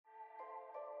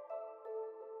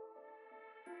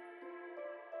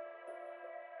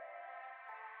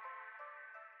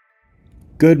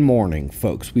Good morning,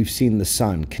 folks. We've seen the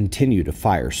sun continue to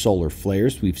fire solar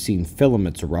flares. We've seen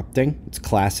filaments erupting. It's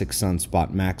classic sunspot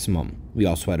maximum. We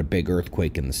also had a big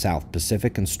earthquake in the South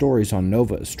Pacific and stories on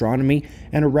nova astronomy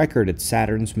and a record at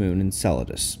Saturn's moon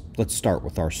Enceladus. Let's start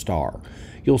with our star.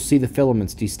 You'll see the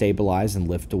filaments destabilize and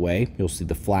lift away. You'll see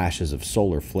the flashes of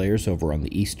solar flares over on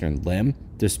the eastern limb.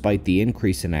 Despite the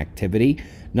increase in activity,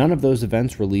 none of those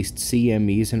events released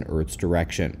CMEs in Earth's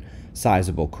direction.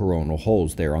 Sizable coronal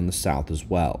holes there on the south as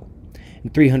well. In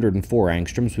 304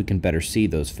 angstroms, we can better see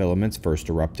those filaments first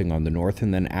erupting on the north,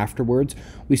 and then afterwards,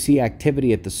 we see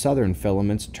activity at the southern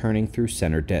filaments turning through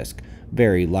center disk.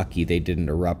 Very lucky they didn't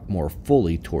erupt more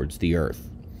fully towards the Earth.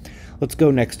 Let's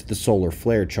go next to the solar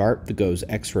flare chart that goes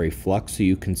X-ray flux so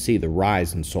you can see the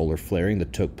rise in solar flaring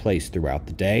that took place throughout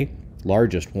the day.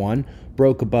 Largest one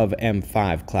broke above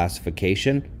M5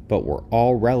 classification, but were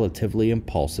all relatively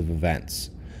impulsive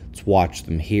events. Let's watch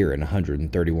them here in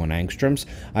 131 angstroms.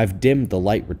 I've dimmed the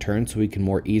light return so we can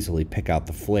more easily pick out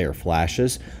the flare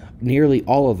flashes. Nearly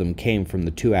all of them came from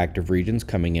the two active regions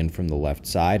coming in from the left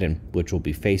side, and which will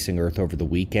be facing Earth over the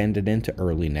weekend and into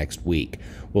early next week.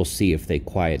 We'll see if they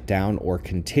quiet down or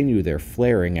continue their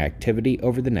flaring activity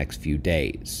over the next few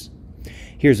days.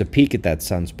 Here's a peek at that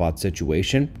sunspot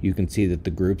situation. You can see that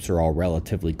the groups are all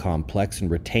relatively complex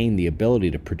and retain the ability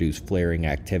to produce flaring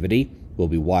activity. We'll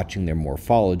be watching their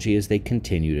morphology as they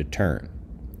continue to turn.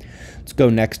 Let's go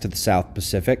next to the South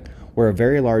Pacific, where a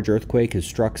very large earthquake has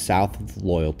struck south of the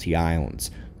Loyalty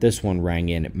Islands. This one rang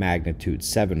in at magnitude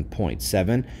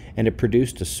 7.7, and it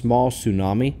produced a small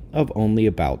tsunami of only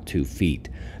about 2 feet.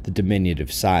 The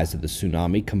diminutive size of the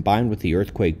tsunami, combined with the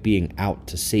earthquake being out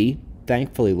to sea,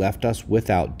 thankfully left us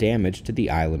without damage to the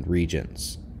island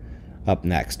regions. Up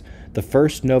next, the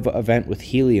first nova event with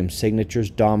helium signatures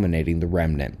dominating the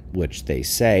remnant, which they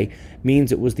say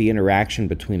means it was the interaction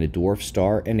between a dwarf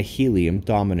star and a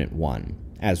helium-dominant one.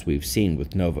 As we've seen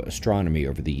with nova astronomy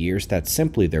over the years, that's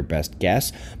simply their best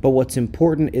guess, but what's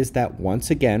important is that once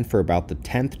again, for about the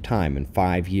 10th time in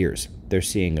 5 years, they're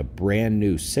seeing a brand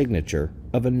new signature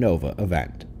of a nova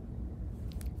event.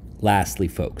 Lastly,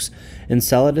 folks,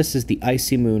 Enceladus is the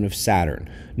icy moon of Saturn,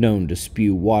 known to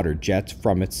spew water jets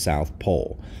from its south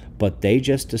pole. But they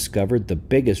just discovered the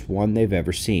biggest one they've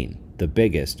ever seen, the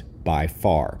biggest by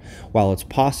far. While it's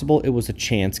possible it was a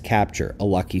chance capture, a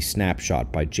lucky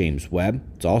snapshot by James Webb,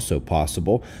 it's also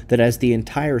possible that as the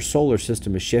entire solar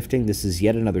system is shifting, this is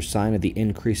yet another sign of the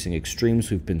increasing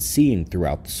extremes we've been seeing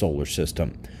throughout the solar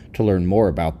system. To learn more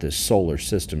about this solar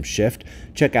system shift,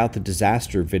 check out the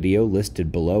disaster video listed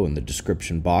below in the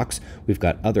description box. We've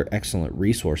got other excellent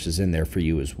resources in there for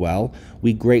you as well.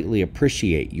 We greatly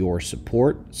appreciate your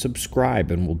support.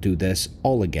 Subscribe, and we'll do this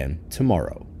all again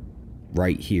tomorrow.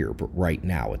 Right here, but right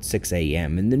now at 6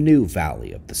 a.m. in the new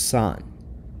Valley of the Sun.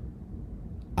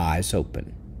 Eyes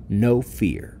open, no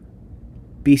fear.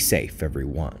 Be safe,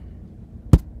 everyone.